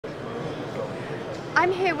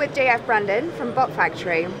I'm here with JF Brandon from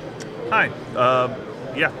BotFactory. Hi.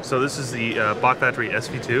 Yeah, so this is the BotFactory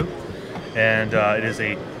SV2, and it is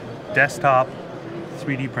a desktop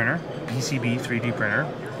 3D printer, PCB 3D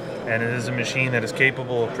printer, and it is a machine that is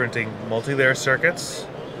capable of printing multi-layer circuits,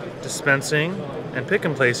 dispensing, and pick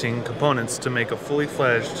and placing components to make a fully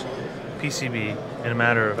fledged PCB in a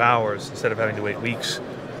matter of hours instead of having to wait weeks,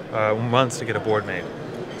 months to get a board made.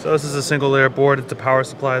 So this is a single layer board. It's a power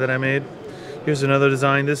supply that I made. Here's another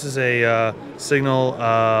design. This is a signal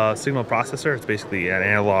processor. It's basically an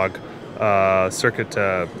analog circuit.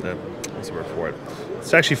 What's the word for it?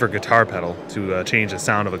 It's actually for guitar pedal to change the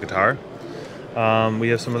sound of a guitar. We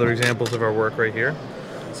have some other examples of our work right here.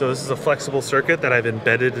 So this is a flexible circuit that I've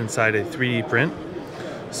embedded inside a 3D print.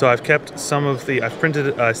 So I've kept some of the, I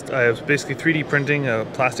was basically 3D printing a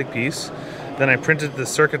plastic piece. Then I printed the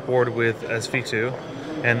circuit board with SV2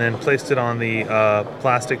 and then placed it on the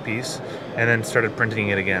plastic piece and then started printing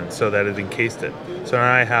it again so that it encased it. So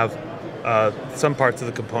now I have some parts of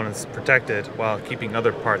the components protected while keeping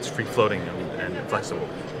other parts free floating and flexible.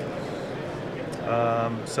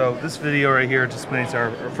 So this video right here displays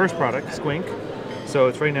our first product, Squink. So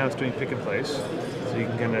it's right now it's doing pick and place, so you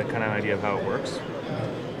can get a kind of idea of how it works.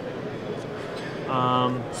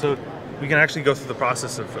 So we can actually go through the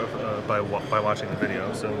process of by watching the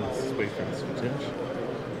video. So let's just wait for this to finish.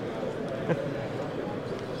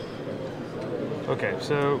 Okay,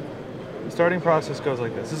 so the starting process goes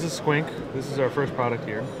like this. This is Squink. This is our first product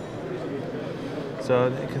here. So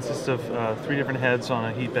it consists of 3 different heads on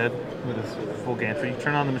a heat bed with a full gantry. You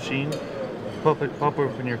turn on the machine, pop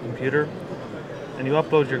open your computer, and you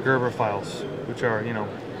upload your Gerber files, which are, you know,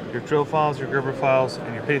 your drill files, your Gerber files,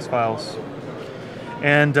 and your paste files.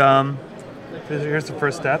 And here's the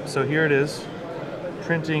first step. So here it is,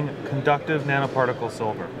 printing conductive nanoparticle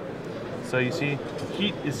silver. So you see,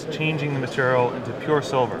 heat is changing the material into pure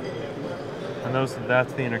silver, and that's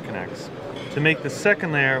the interconnects. To make the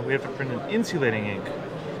second layer, we have to print an insulating ink,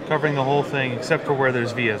 covering the whole thing except for where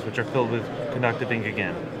there's vias, which are filled with conductive ink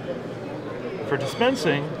again. For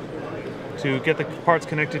dispensing, to get the parts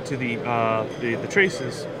connected to the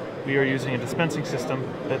traces, we are using a dispensing system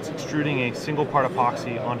that's extruding a single part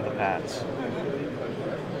epoxy onto the pads.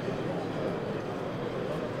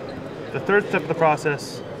 The third step of the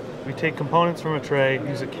process, we take components from a tray,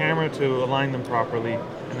 use a camera to align them properly,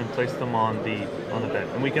 and then place them on the bed.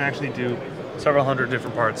 And we can actually do several hundred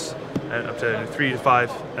different parts, up to 3 to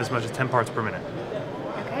 5, as much as 10 parts per minute.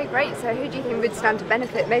 Okay, great. So who do you think would stand to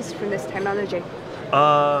benefit most from this technology?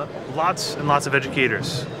 Lots and lots of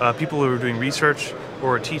educators. People who are doing research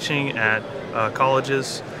or teaching at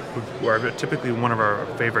colleges, who are typically one of our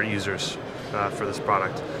favorite users for this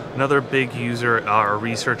product. Another big user are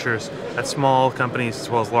researchers at small companies as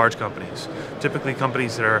well as large companies. Typically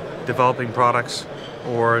companies that are developing products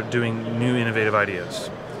or doing new innovative ideas.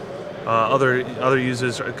 Other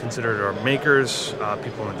users are considered are makers,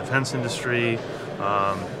 people in the defense industry,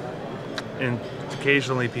 and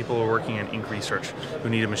occasionally people are working in ink research who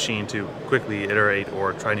need a machine to quickly iterate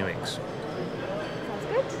or try new inks. Sounds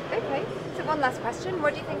good. Okay. So one last question.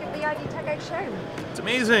 What do you think of the IDTechEx show? It's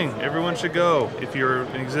amazing. Everyone should go. If you're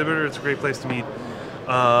an exhibitor, it's a great place to meet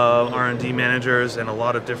R&D managers and a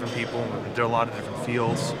lot of different people. There are a lot of different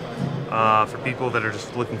fields. For people that are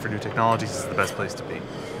just looking for new technologies, it's the best place to be.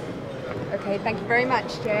 Okay, thank you very much,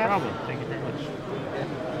 JF. No problem. Thank you very much.